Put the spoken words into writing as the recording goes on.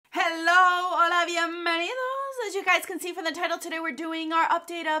as you guys can see from the title, today we're doing our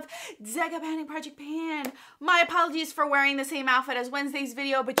update of Zega Panning Project Pan. My apologies for wearing the same outfit as Wednesday's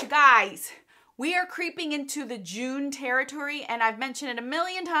video, but you guys, we are creeping into the June territory, and I've mentioned it a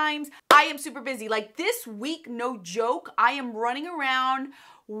million times. I am super busy. Like this week, no joke, I am running around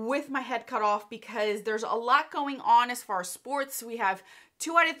with my head cut off because there's a lot going on as far as sports. We have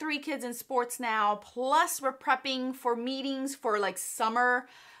 2 out of 3 kids in sports now, plus we're prepping for meetings for like summer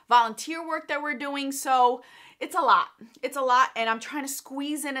volunteer work that we're doing. So it's a lot. It's a lot, and I'm trying to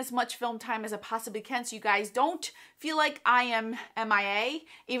squeeze in as much film time as I possibly can so you guys don't feel like I am MIA,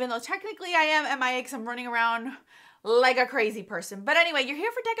 even though technically I am MIA because I'm running around like a crazy person. But anyway, you're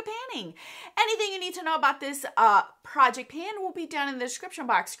here for Deca Panning. Anything you need to know about this project pan will be down in the description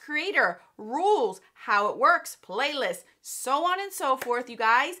box. Creator, rules, how it works, playlist, so on and so forth, you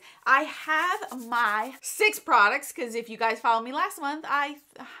guys. I have my 6 products because if you guys followed me last month, I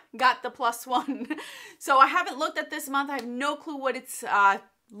got the +1. So I haven't looked at this month. I have no clue what it's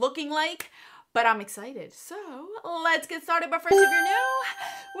looking like, but I'm excited. So let's get started. But first, if you're new,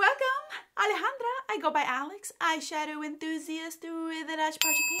 welcome, Alejandra. I go by Alex, eyeshadow enthusiast with a dash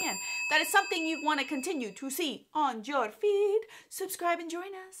project pan. That is something you want to continue to see on your feed. Subscribe and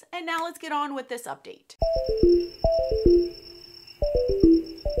join us. And now let's get on with this update.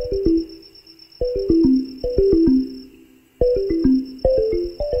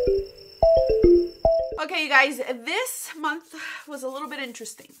 Okay, you guys, this month was a little bit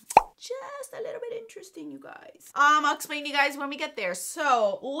interesting. Just a little bit interesting, you guys. I'll explain to you guys when we get there.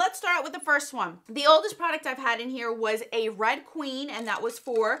 So let's start out with the first one. The oldest product I've had in here was a Red Queen, and that was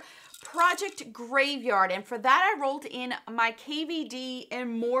for Project Graveyard. And for that, I rolled in my KVD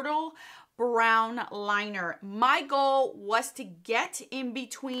Immortal Brown liner. My goal was to get in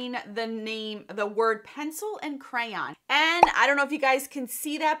between the word pencil and crayon. And I don't know if you guys can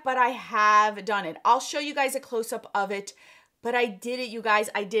see that, but I have done it. I'll show you guys a close-up of it. But I did it, you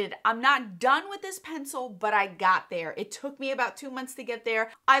guys. I did it. I'm not done with this pencil, but I got there. It took me about 2 months to get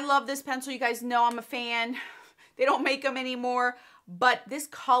there. I love this pencil. You guys know I'm a fan. They don't make them anymore. But this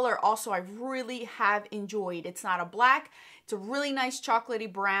color also I really have enjoyed. It's not a black. It's a really nice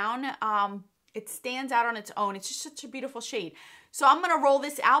chocolatey brown. It stands out on its own. It's just such a beautiful shade. So I'm going to roll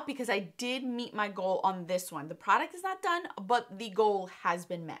this out because I did meet my goal on this one. The product is not done, but the goal has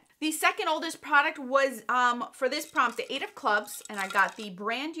been met. The second oldest product was, for this prompt, the 8 of Clubs, and I got the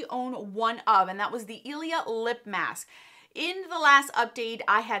brand you own 1 of, and that was the Ilia Lip Mask. In the last update,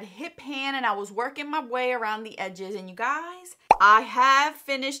 I had hit pan and I was working my way around the edges, and you guys, I have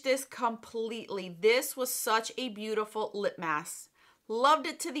finished this completely. This was such a beautiful lip mask. Loved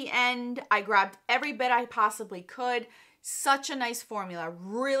it to the end. I grabbed every bit I possibly could. Such a nice formula.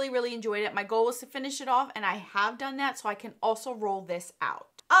 Really, really enjoyed it. My goal was to finish it off, and I have done that, so I can also roll this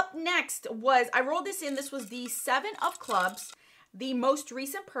out. Up next was, I rolled this in. This was the 7 of Clubs, the most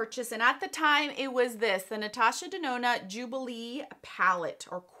recent purchase, and at the time, it was this, the Natasha Denona Jubilee Palette,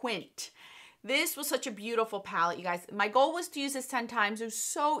 or Quint. This was such a beautiful palette, you guys. My goal was to use this 10 times. It was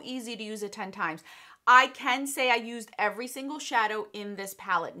so easy to use it 10 times. I can say I used every single shadow in this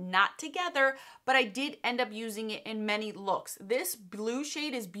palette, not together, but I did end up using it in many looks. This blue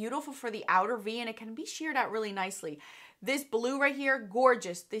shade is beautiful for the outer V, and it can be sheared out really nicely. This blue right here,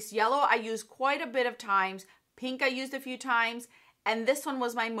 gorgeous. This yellow I used quite a bit of times. Pink I used a few times. And this one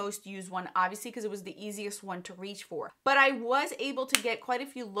was my most used one, obviously, because it was the easiest one to reach for. But I was able to get quite a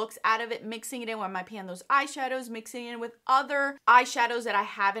few looks out of it, mixing it in when I pan those eyeshadows, mixing it in with other eyeshadows that I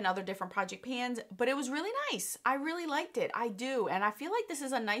have in other different project pans. But it was really nice. I really liked it. I do. And I feel like this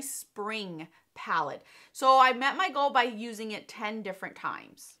is a nice spring palette. So I met my goal by using it 10 different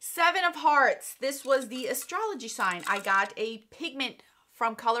times. 7 of Hearts. This was the astrology sign. I got a pigment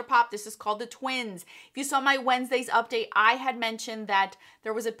from ColourPop. This is called the Twins. If you saw my Wednesday's update, I had mentioned that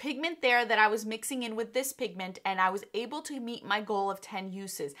there was a pigment there that I was mixing in with this pigment, and I was able to meet my goal of 10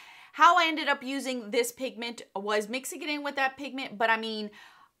 uses. How I ended up using this pigment was mixing it in with that pigment, but I mean,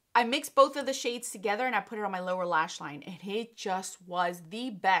 I mixed both of the shades together and I put it on my lower lash line, and it just was the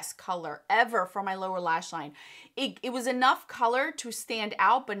best color ever for my lower lash line. It was enough color to stand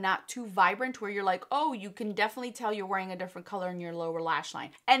out, but not too vibrant where you're like, oh, you can definitely tell you're wearing a different color in your lower lash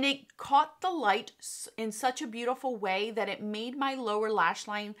line. And it caught the light in such a beautiful way that it made my lower lash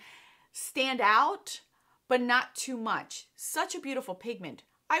line stand out, but not too much. Such a beautiful pigment.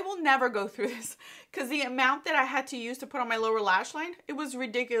 I will never go through this because the amount that I had to use to put on my lower lash line, it was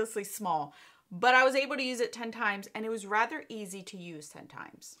ridiculously small. But I was able to use it 10 times, and it was rather easy to use 10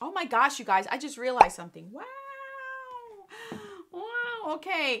 times. Oh my gosh, you guys, I just realized something. Wow. Wow,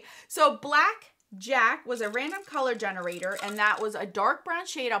 okay. So black Jack was a random color generator, and that was a dark brown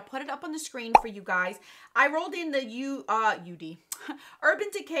shade. I'll put it up on the screen for you guys. I rolled in the Urban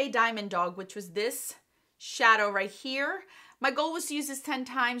Decay Diamond Dog, which was this shadow right here. My goal was to use this 10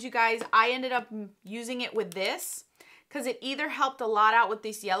 times, you guys. I ended up using it with this because it either helped a lot out with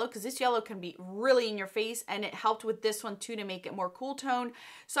this yellow, because this yellow can be really in your face, and it helped with this one too to make it more cool tone.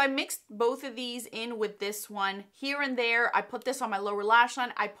 So I mixed both of these in with this one here and there. I put this on my lower lash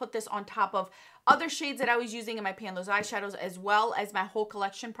line. I put this on top of other shades that I was using in my pan, those eyeshadows, as well as my whole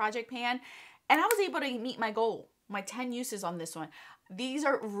collection project pan. And I was able to meet my goal, my 10 uses on this one. These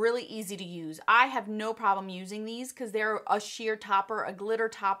are really easy to use. I have no problem using these because they're a sheer topper, a glitter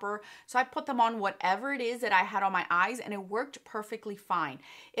topper. So I put them on whatever it is that I had on my eyes, and it worked perfectly fine.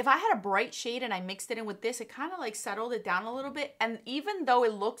 If I had a bright shade and I mixed it in with this, it kind of like settled it down a little bit. And even though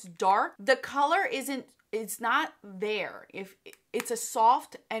it looks dark, the color it's not there. If it's a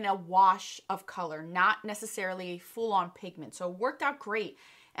soft and a wash of color, not necessarily full-on pigment. So it worked out great.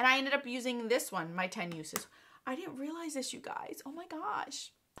 And I ended up using this one, my 10 uses. I didn't realize this, you guys. Oh my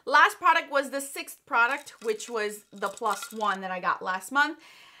gosh. Last product was the 6th product, which was the +1 that I got last month.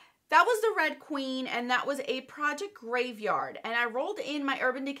 That was the Red Queen, and that was a Project Graveyard. And I rolled in my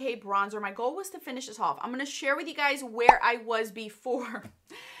Urban Decay bronzer. My goal was to finish this off. I'm going to share with you guys where I was before.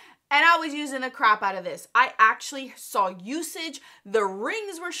 And I was using the crap out of this. I actually saw usage. The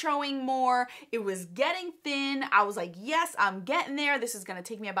rings were showing more. It was getting thin. I was like, yes, I'm getting there. This is gonna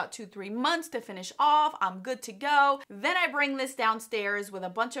take me about 2-3 months to finish off. I'm good to go. Then I bring this downstairs with a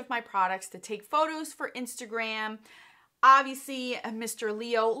bunch of my products to take photos for Instagram. Obviously, Mr.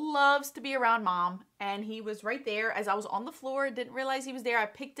 Leo loves to be around mom, and he was right there as I was on the floor. Didn't realize he was there. I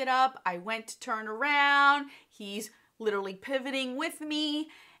picked it up. I went to turn around. He's literally pivoting with me.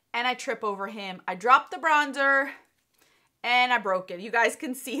 And I trip over him. I dropped the bronzer and I broke it. You guys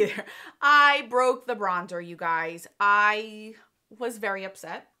can see there. I broke the bronzer, you guys. I was very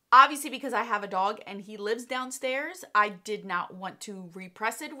upset. Obviously, because I have a dog and he lives downstairs, I did not want to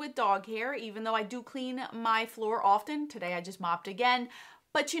repress it with dog hair, even though I do clean my floor often. Today I just mopped again.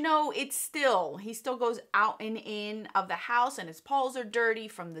 But you know, he still goes out and in of the house, and his paws are dirty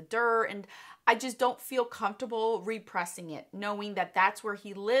from the dirt, and I just don't feel comfortable repressing it, knowing that that's where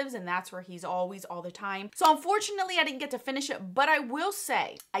he lives and that's where he's always all the time. So unfortunately, I didn't get to finish it, but I will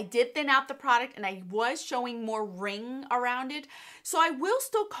say I did thin out the product and I was showing more ring around it. So I will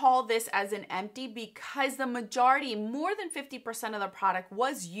still call this as an empty because the majority, more than 50% of the product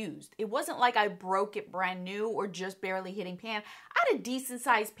was used. It wasn't like I broke it brand new or just barely hitting pan. I had a decent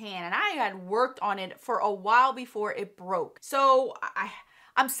sized pan and I had worked on it for a while before it broke. So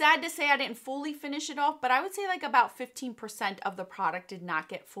I'm sad to say I didn't fully finish it off, but I would say like about 15% of the product did not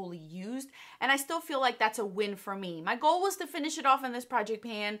get fully used. And I still feel like that's a win for me. My goal was to finish it off in this project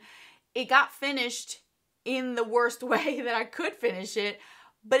pan. It got finished in the worst way that I could finish it,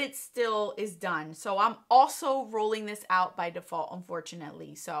 but it still is done. So I'm also rolling this out by default,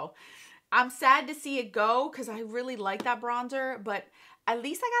 unfortunately. So I'm sad to see it go because I really like that bronzer, but at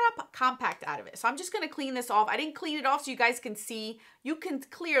least I got a compact out of it. So I'm just going to clean this off. I didn't clean it off so you guys can see. You can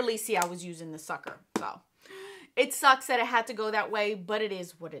clearly see I was using the sucker. So it sucks that it had to go that way, but it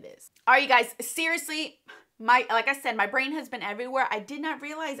is what it is. All right, you guys, seriously, like I said, my brain has been everywhere. I did not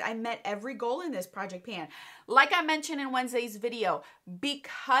realize I met every goal in this project pan. Like I mentioned in Wednesday's video,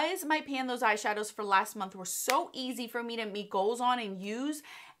 because my pan, those eyeshadows for last month were so easy for me to meet goals on and use,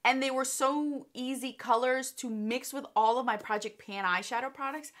 and they were so easy colors to mix with all of my Project Pan eyeshadow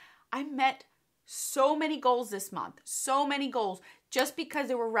products, I met so many goals this month. So many goals just because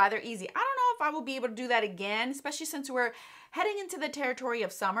they were rather easy. I don't know if I will be able to do that again, especially since we're heading into the territory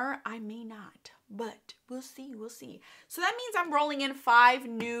of summer. I may not, but we'll see, we'll see. So that means I'm rolling in 5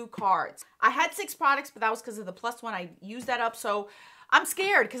 new cards. I had 6 products, but that was because of the +1. I used that up, so I'm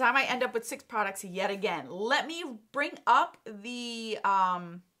scared because I might end up with 6 products yet again. Let me bring up the...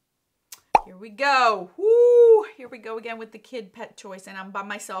 Here we go. Woo! Here we go again with the kid pet choice, and I'm by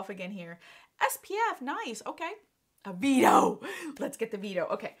myself again here. SPF, nice. Okay. A veto. Let's get the veto.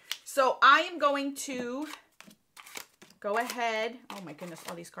 Okay. So I am going to go ahead. Oh my goodness,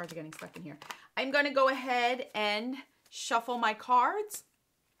 all these cards are getting stuck in here. I'm going to go ahead and shuffle my cards.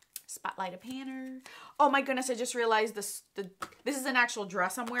 Spotlight a panner. Oh my goodness, I just realized this is an actual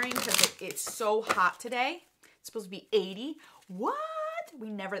dress I'm wearing because it's so hot today. It's supposed to be 80. What? We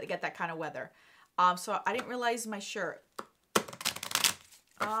never get that kind of weather. So I didn't realize my shirt.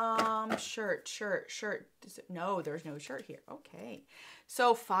 Shirt. No, there's no shirt here. Okay.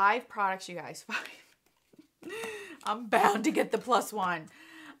 So 5 products, you guys. 5. I'm bound to get the +1.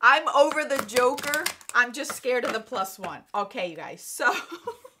 I'm over the Joker. I'm just scared of the +1. Okay, you guys. So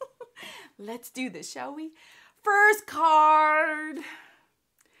Let's do this, shall we? First card.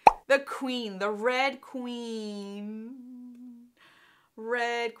 The Queen, the Red Queen.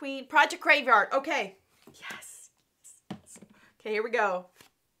 Red Queen. Project Graveyard. Okay. Yes. Okay, here we go.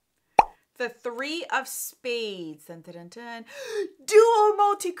 The 3 of Spades. Dun, dun, dun, dun. Duo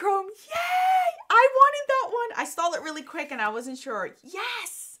multi-chrome. Yay! I wanted that one. I stalled it really quick and I wasn't sure.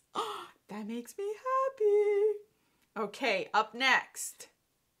 Yes! Oh, that makes me happy. Okay, up next.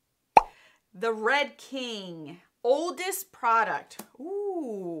 The Red King. Oldest product.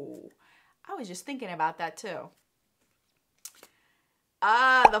 Ooh. I was just thinking about that too.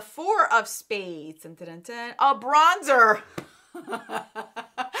 The 4 of Spades. Dun, dun, dun, dun. A bronzer.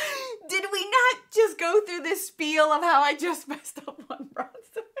 Did we not just go through this spiel of how I just messed up one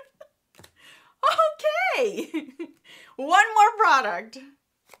bronzer? Okay. One more product.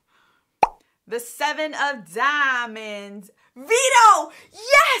 The 7 of Diamonds. Veto!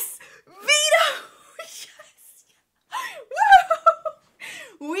 Yes! Veto! Yes!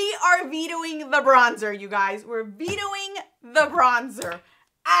 Woo! We are vetoing the bronzer, you guys. We're vetoing the bronzer.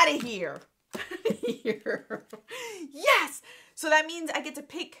 Out of here. Here. Yes! So that means I get to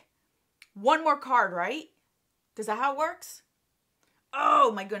pick one more card, right? Is that how it works?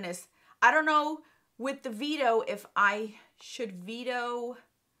 Oh my goodness. I don't know with the veto if I should veto.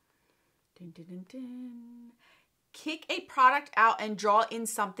 Dun, dun, dun, dun. Kick a product out and draw in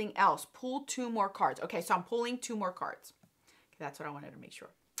something else. Pull 2 more cards. Okay, so I'm pulling 2 more cards. Okay, that's what I wanted to make sure.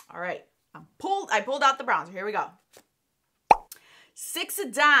 All right. I pulled out the bronzer. Here we go. 6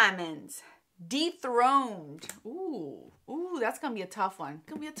 of Diamonds. Dethroned. Ooh, that's going to be a tough one. It's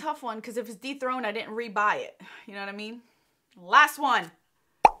going to be a tough one because if it's dethroned, I didn't rebuy it. You know what I mean? Last one.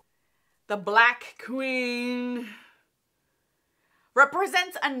 The Black Queen.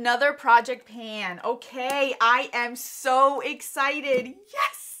 Represents another project pan. Okay, I am so excited.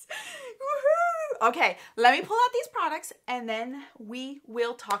 Yes! Woohoo! Okay, let me pull out these products and then we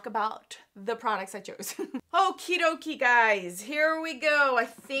will talk about the products I chose. Okie dokie, guys. Here we go. I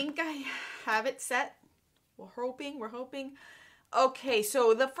think I have it set. We're hoping. Okay,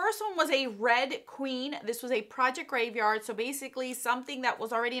 so the first one was a Red Queen. This was a project graveyard. So basically something that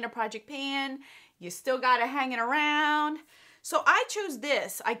was already in a project pan. You still got it hanging around. So I chose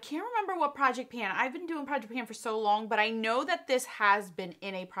this. I can't remember what project pan. I've been doing project pan for so long, but I know that this has been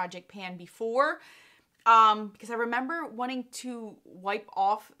in a project pan before because I remember wanting to wipe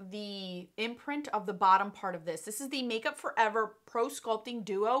off the imprint of the bottom part of this. This is the Makeup Forever Pro Sculpting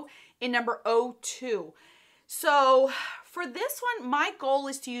Duo in number 02. So for this one, my goal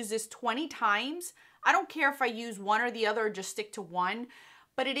is to use this 20 times. I don't care if I use one or the other or just stick to one.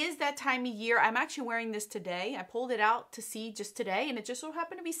 But it is that time of year. I'm actually wearing this today. I pulled it out to see just today and it just so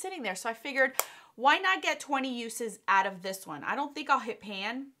happened to be sitting there. So I figured, why not get 20 uses out of this one? I don't think I'll hit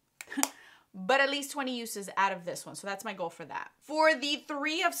pan, but at least 20 uses out of this one. So that's my goal for that. For the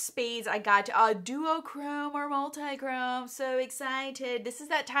 3 of Spades, I got a duochrome or multi-chrome. So excited. This is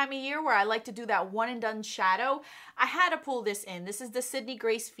that time of year where I like to do that one and done shadow. I had to pull this in. This is the Sydney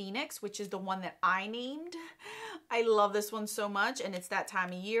Grace Phoenix, which is the one that I named. I love this one so much, and it's that time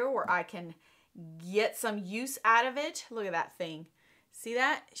of year where I can get some use out of it. Look at that thing. See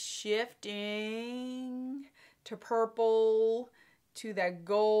that? Shifting to purple, to that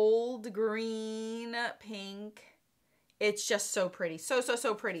gold, green, pink. It's just so pretty. So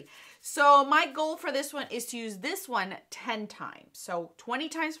pretty. So my goal for this one is to use this one 10 times. So 20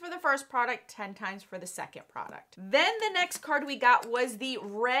 times for the first product, 10 times for the second product. Then the next card we got was the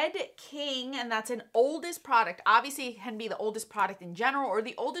Red King, and that's an oldest product. Obviously, it can be the oldest product in general or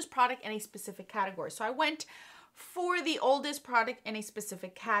the oldest product in a specific category. So I went for the oldest product in a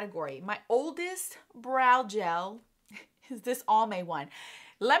specific category. My oldest brow gel is this Almay one.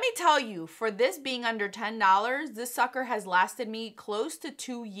 Let me tell you, for this being under $10, this sucker has lasted me close to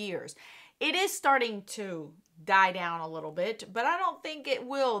 2 years. It is starting to die down a little bit, but I don't think it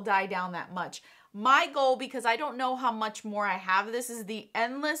will die down that much. My goal, because I don't know how much more I have, this is the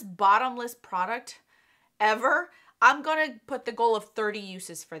endless, bottomless product ever. I'm going to put the goal of 30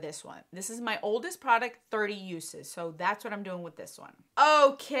 uses for this one. This is my oldest product, 30 uses. So that's what I'm doing with this one.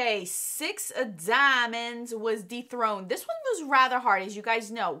 Okay, 6 of Diamonds was dethroned. This one was rather hard, as you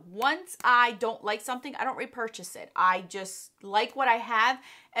guys know. Once I don't like something, I don't repurchase it. I just like what I have.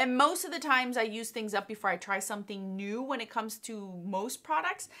 And most of the times I use things up before I try something new when it comes to most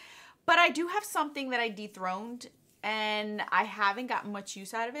products. But I do have something that I dethroned, and I haven't gotten much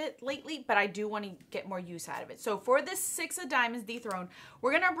use out of it lately, but I do want to get more use out of it. So for this 6 of Diamonds dethroned, we're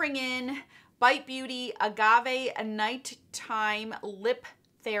going to bring in Bite Beauty Agave Nighttime Lip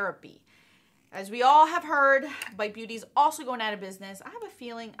Therapy. As we all have heard, Bite Beauty's also going out of business. I have a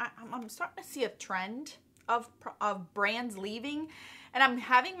feeling I'm starting to see a trend of brands leaving, and I'm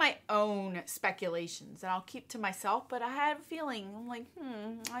having my own speculations that I'll keep to myself, but I have a feeling, I'm like,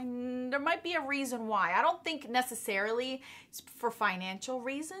 there might be a reason why. I don't think necessarily it's for financial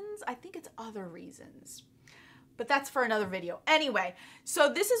reasons. I think it's other reasons, but that's for another video. Anyway,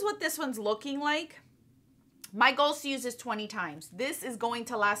 so this is what this one's looking like. My goal is to use this 20 times. This is going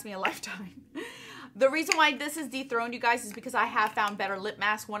to last me a lifetime. The reason why this is dethroned, you guys, is because I have found better lip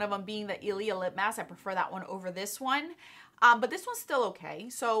masks. One of them being the Ilia lip mask. I prefer that one over this one. But this one's still okay.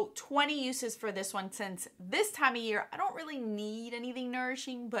 So 20 uses for this one, since this time of year, I don't really need anything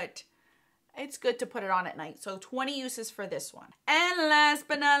nourishing, but it's good to put it on at night. So 20 uses for this one. And last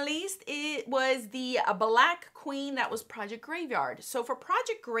but not least, it was the Black Queen. That was Project Graveyard. So for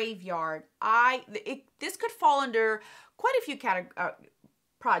Project Graveyard, this could fall under quite a few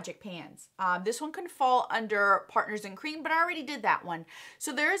project pans. This one can fall under Partners in Cream, but I already did that one.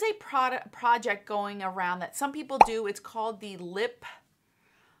 So there is a project going around that some people do. It's called the lip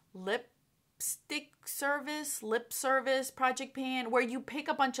service project pan, where you pick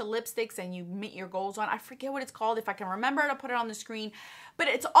a bunch of lipsticks and you meet your goals on. I forget what it's called. If I can remember to put it on the screen, but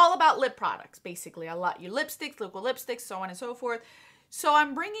it's all about lip products, basically. A lot, your lipsticks, liquid lipsticks, so on and so forth. So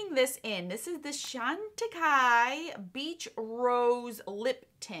I'm bringing this in. This is the Chantecaille Beach Rose Lip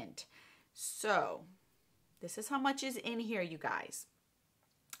Tint. So this is how much is in here, you guys.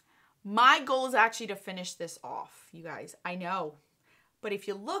 My goal is actually to finish this off, you guys. I know, but if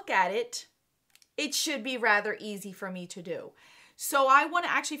you look at it, it should be rather easy for me to do. So I want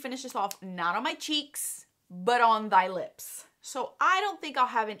to actually finish this off, not on my cheeks, but on thy lips. So I don't think I'll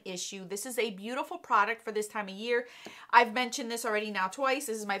have an issue. This is a beautiful product for this time of year. I've mentioned this already now twice.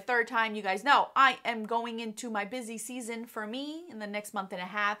 This is my third time. You guys know I am going into my busy season for me in the next month and a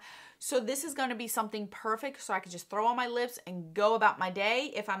half. So this is going to be something perfect, so I can just throw on my lips and go about my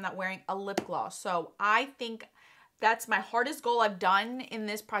day if I'm not wearing a lip gloss. So I think that's my hardest goal I've done in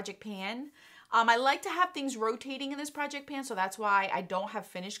this project pan. I like to have things rotating in this project pan, so that's why I don't have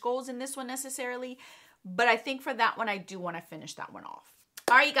finished goals in this one necessarily. But I think for that one, I do want to finish that one off.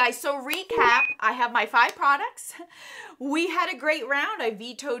 All right, you guys, so recap, I have my 5 products. We had a great round. I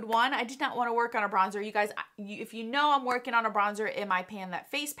vetoed one. I did not want to work on a bronzer. You guys, if you know, I'm working on a bronzer in my pan, that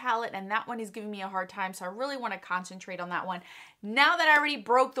face palette, and that one is giving me a hard time, so I really want to concentrate on that one. Now that I already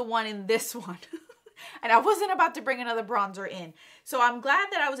broke the one in this one, and I wasn't about to bring another bronzer in. So I'm glad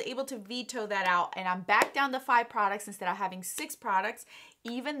that I was able to veto that out, and I'm back down to 5 products instead of having 6 products,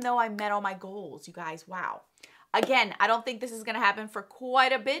 even though I met all my goals, you guys. Wow. Again, I don't think this is going to happen for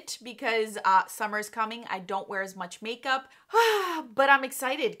quite a bit because summer is coming. I don't wear as much makeup, but I'm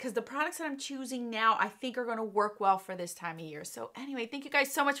excited because the products that I'm choosing now, I think are going to work well for this time of year. So anyway, thank you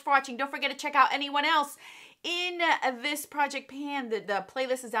guys so much for watching. Don't forget to check out anyone else in this project pan. The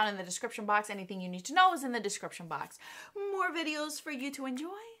playlist is down in the description box. Anything you need to know is in the description box. More videos for you to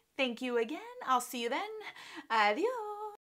enjoy. Thank you again. I'll see you then. Adios.